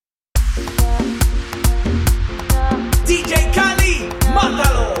DJ Caly,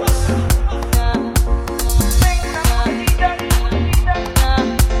 mátalo.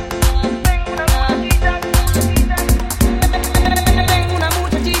 Tengo una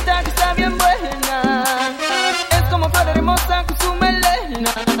muchachita que está bien buena, es como flor hermosa con su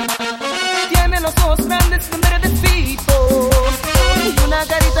melena. Tiene los ojos grandes con verdecitos y una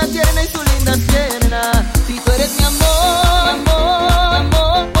carita tierna y su linda pierna. Si tú eres mi amor,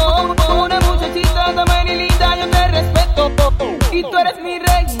 una muchachita tan buena y linda, yo te respeto. Y tú eres mi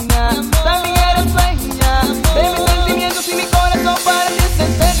reina, también eres dueña de mis sentimientos y mi corazón para ti es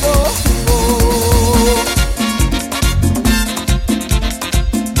entero.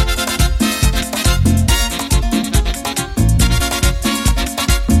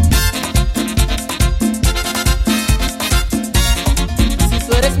 Si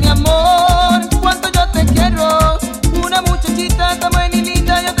tú eres mi amor, cuánto yo te quiero. Una muchachita tan buena y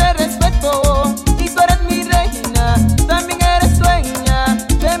linda, yo te respeto. Y tú eres mi reina, también eres dueña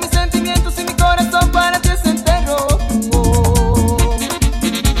de mis sentimientos y mi corazón para ti es entero.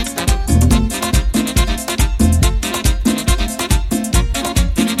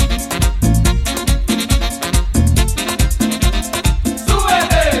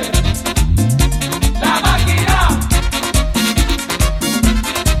 ¡Súbete! ¡La máquina!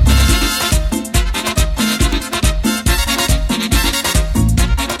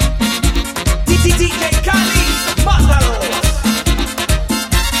 DJ Caly, mátalo.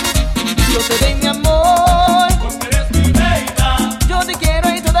 Yo te doy mi amor, Porque eres mi reina, yo te quiero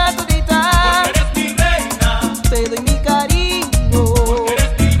y toda todita. eres mi reina, Te doy mi cariño,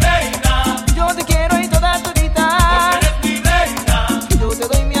 eres mi reina, yo te quiero y toda todita. eres mi reina, Yo te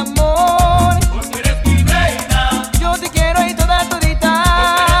doy mi amor, porque eres mi reina. yo te quiero y toda todita.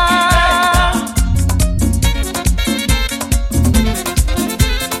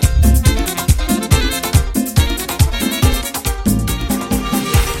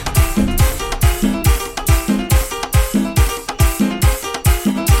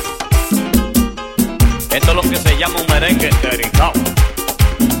 Esto es lo que se llama un merengue derivado.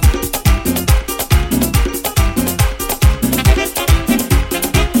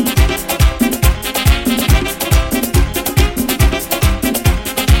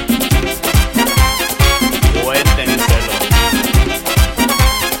 Cuéntenselo.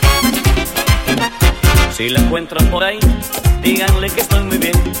 Si la encuentran por ahí, díganle que estoy muy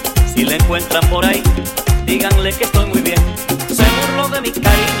bien. Si la encuentran por ahí, díganle que estoy muy bien. Se burló de mi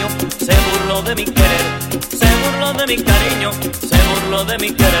cariño, se burló de mi querer, se burló de mi cariño, se burló de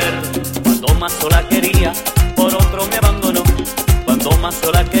mi querer. Cuando más sola quería, por otro me abandonó. Cuando más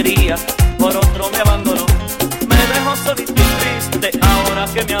sola quería, por otro me abandonó. Me dejó solito y triste, ahora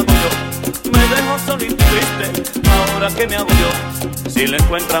que me hago yo. Me dejó solito y triste, ahora que me hago yo. Si la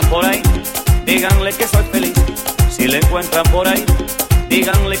encuentran por ahí, díganle que soy feliz. Si la encuentran por ahí,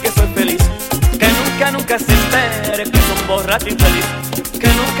 díganle que soy feliz. Que nunca se entere que es un borracho infeliz. Que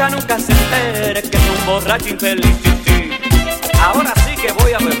nunca se entere que es un borracho infeliz. Sí, sí. Ahora sí que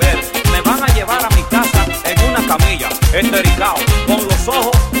voy a beber. Me van a llevar a mi casa en una camilla, estericado, con los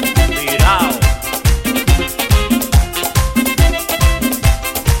ojos tirados.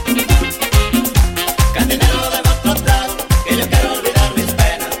 Cantinero de otro trago, que yo quiero olvidar mis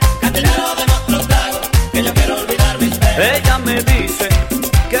penas. Cantinero de otro trago, que yo quiero olvidar mis penas. Ella me dice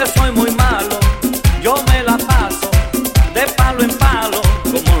que soy muy malo. Yo me la paso de palo en palo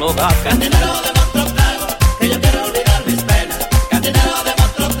como los gatos. Cantinero de otro trago, que yo quiero olvidar mis penas. Cantinero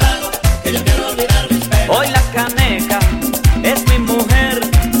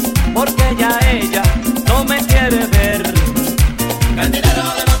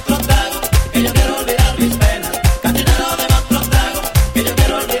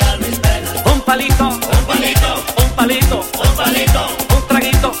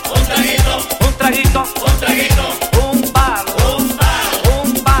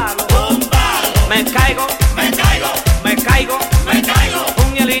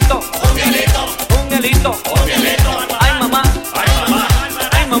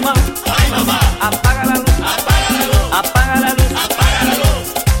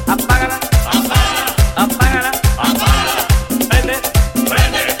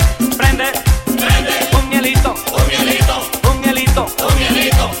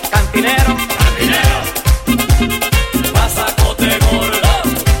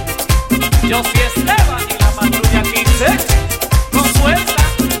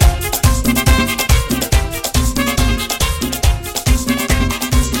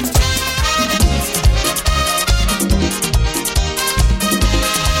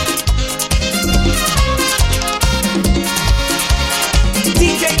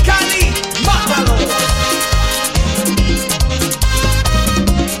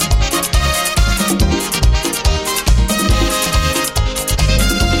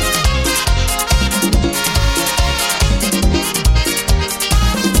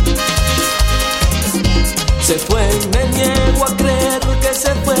y me niego a creer que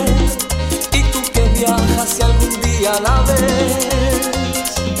se fue. Y tú que viajas si algún día la ves,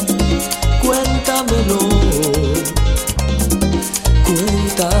 cuéntamelo,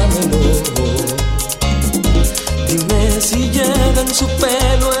 cuéntamelo. Dime si llega en su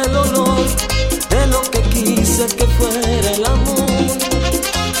pelo el olor de lo que quise que fuera el amor.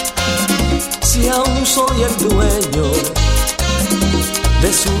 Si aún soy el dueño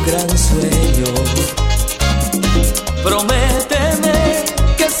de su gran sueño, prométeme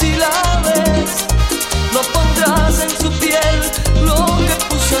que si la ves no pondrás en su piel lo que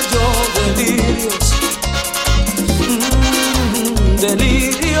puse yo, delirios,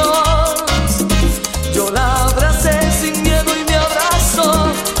 delirios. Yo la abracé sin miedo y me abrazó,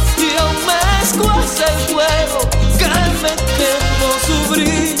 y aún me escuece el fuego que me quemó su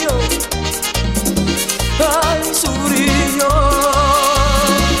brillo, ay, su brillo.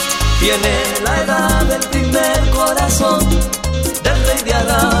 Viene la edad del primer corazón, del rey de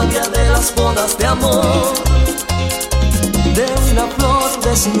Arabia, de las bodas de amor, de una flor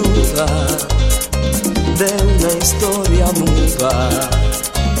desnuda, de una historia muda.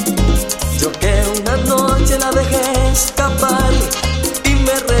 Yo que una noche la dejé escapar y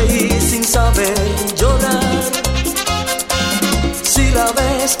me reí sin saber llorar. Si la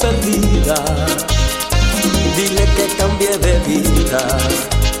ves perdida, dile que cambié de vida.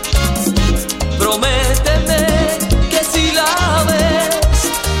 Prométeme que si la ves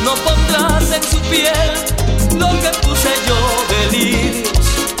no pondrás en su piel lo que puse yo, delirios,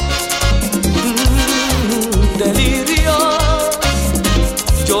 delirios.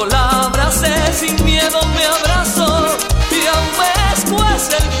 Yo la abracé sin miedo, me abrazó, y aún me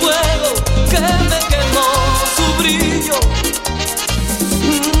escuece el fuego que me quemó su brillo,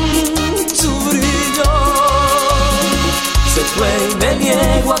 su brillo. Se fue y me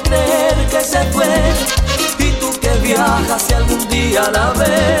niego a creer que se fue. Y tú que viajas si algún día la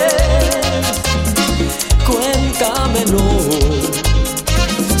ves, cuéntamelo,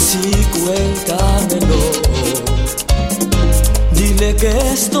 sí, cuéntamelo. Dile que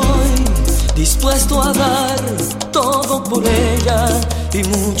estoy dispuesto a dar todo por ella y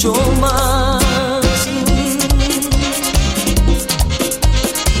mucho más.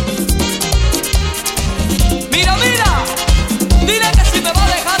 Mira, mira, dile que si me va a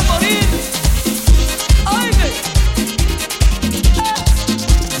dejar morir. Oye,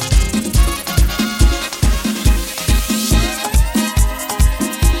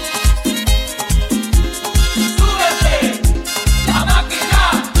 súbete, la máquina.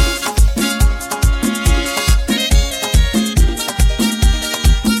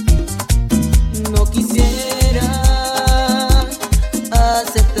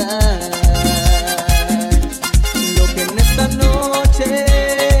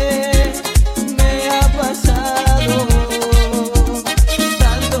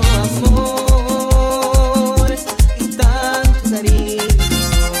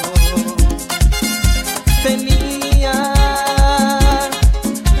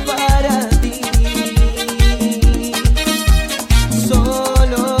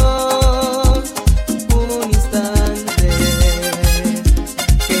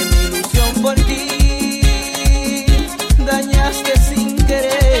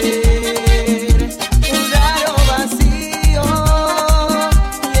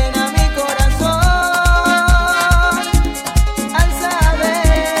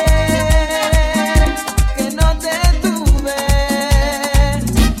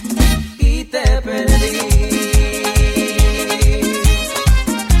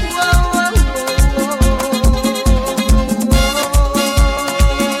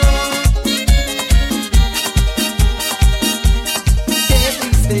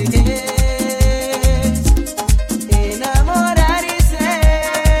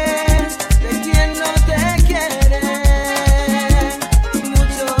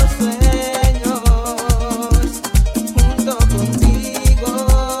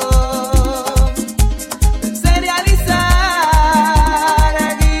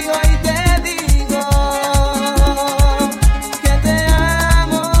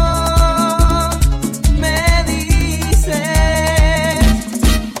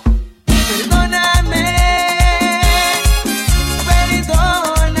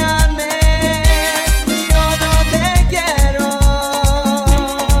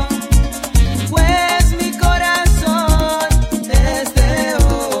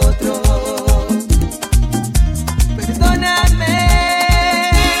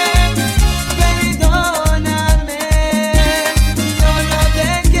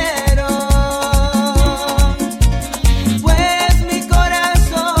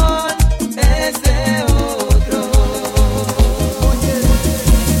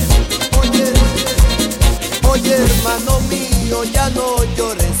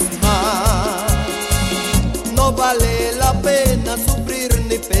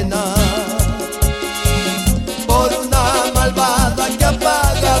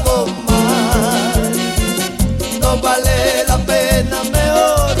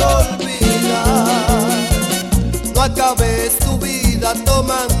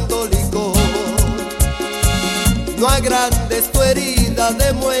 tomando licor. No agrandes tu herida,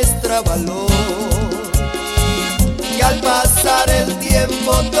 demuestra valor. Y al pasar el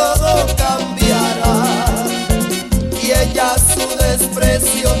tiempo todo cambiará, y ella su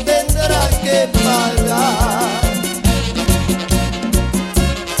desprecio tendrá que pagar.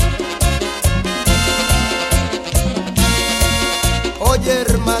 Oye,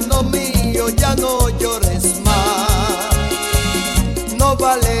 hermano mío, ya no llores más. No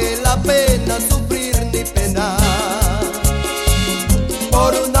vale la pena sufrir ni penar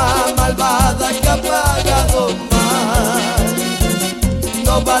por una malvada que ha pagado mal.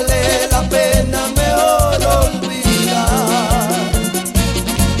 No vale la pena, mejor olvidar.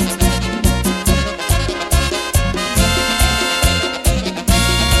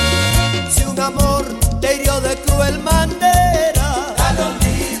 Si un amor te hirió de cruel manera, dale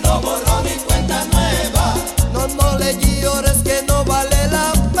olvido, borrón y cuenta nueva. no le llores que no vale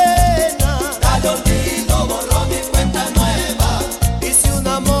la pena. Dale olvido, borrón y cuenta nueva. Y si un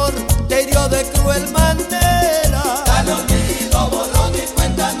amor te hirió de cruel manera, Dale olvido, borrón y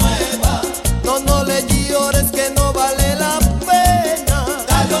cuenta nueva. no le llores que no vale la pena.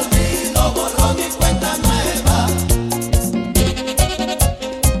 Dale olvido, borrón y cuenta nueva.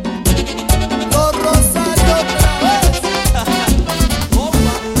 Los Rosarios otra vez.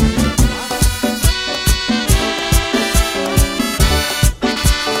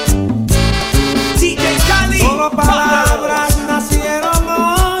 Djcaly. Solo palabras nacieron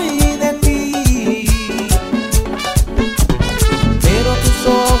hoy de ti, pero tus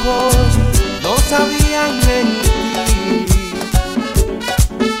ojos no sabían mentir.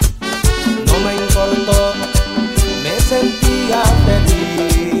 No me importó, me sentía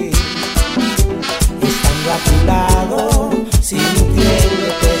feliz estando a tu lado,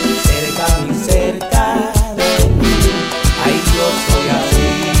 sintiéndote cerca, muy cerca de mí. Ay, yo soy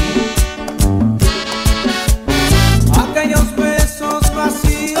así. Aquellos besos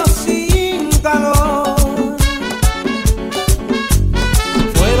vacíos sin calor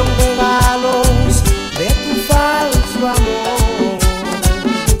fueron regalos de tu falso amor.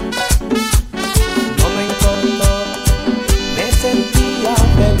 No me importó, me sentía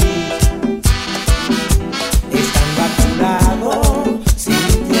feliz estando a tu lado,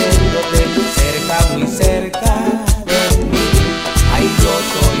 sintiéndote cerca, muy cerca de mí. Ay, yo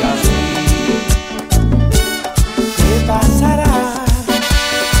soy así. ¿Qué pasará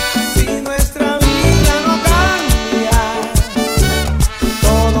si nuestra vida no cambia?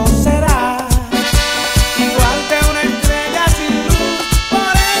 Todo será igual que una estrella sin luz.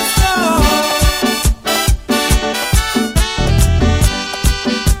 Por eso,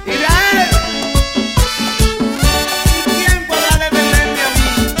 Israel, ¿y quién podrá defenderme a mí?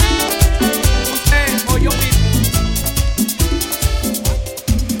 ¿Usted o yo mismo?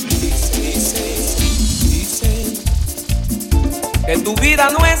 Dicen que tu vida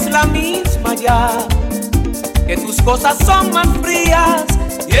no es la misma ya, que tus cosas son más frías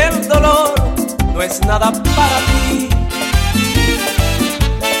y el dolor no es nada para ti.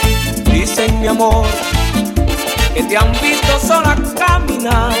 Dicen, mi amor, que te han visto sola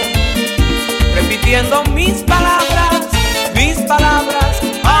caminar, repitiendo mis palabras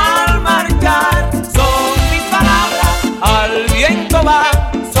al marchar. Son mis palabras, al viento van,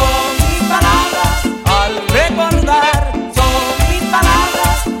 son mis palabras, al recordar. Son mis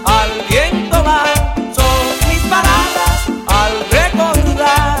palabras, al viento van, son mis palabras, al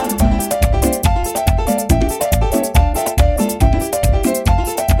recordar.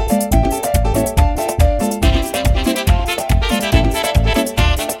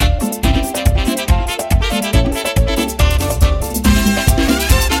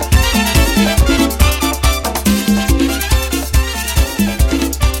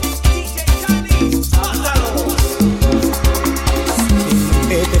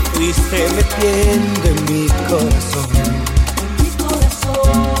 Que te fuiste metiendo en mi corazón.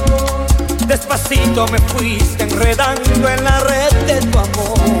 Despacito me fuiste enredando en la red de tu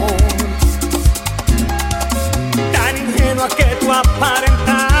amor. Tan ingenua que tú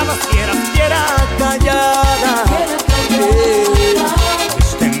aparentabas que era callada.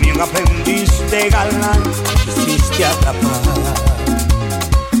 Fuiste mi un aprendiz de galán, quisiste atrapar.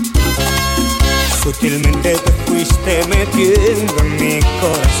 Sutilmente te fuiste metiendo en mi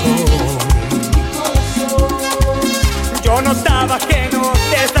corazón. Yo notaba que no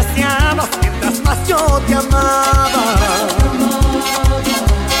te saciabas mientras más yo te amaba.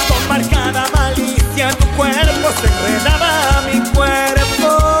 Con marcada malicia tu cuerpo se enredaba mi cuerpo.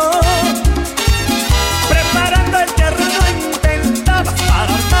 Preparando el terreno intentabas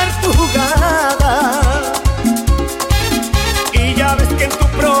para armar tu jugada. Y ya ves que en tu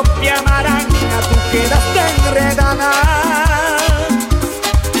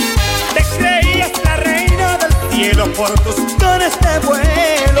por tus dones de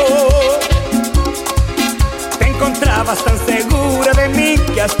vuelo. Te encontrabas tan segura de mí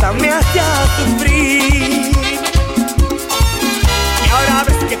que hasta me hacías sufrir. Y ahora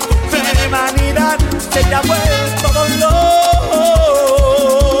ves que tu vanidad se te ha vuelto dolor.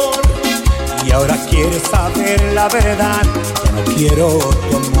 Y ahora quieres saber la verdad. Ya no quiero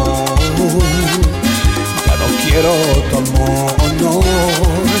tu amor. Ya no quiero tu amor, no.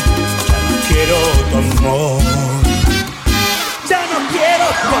 Ya no quiero tu amor.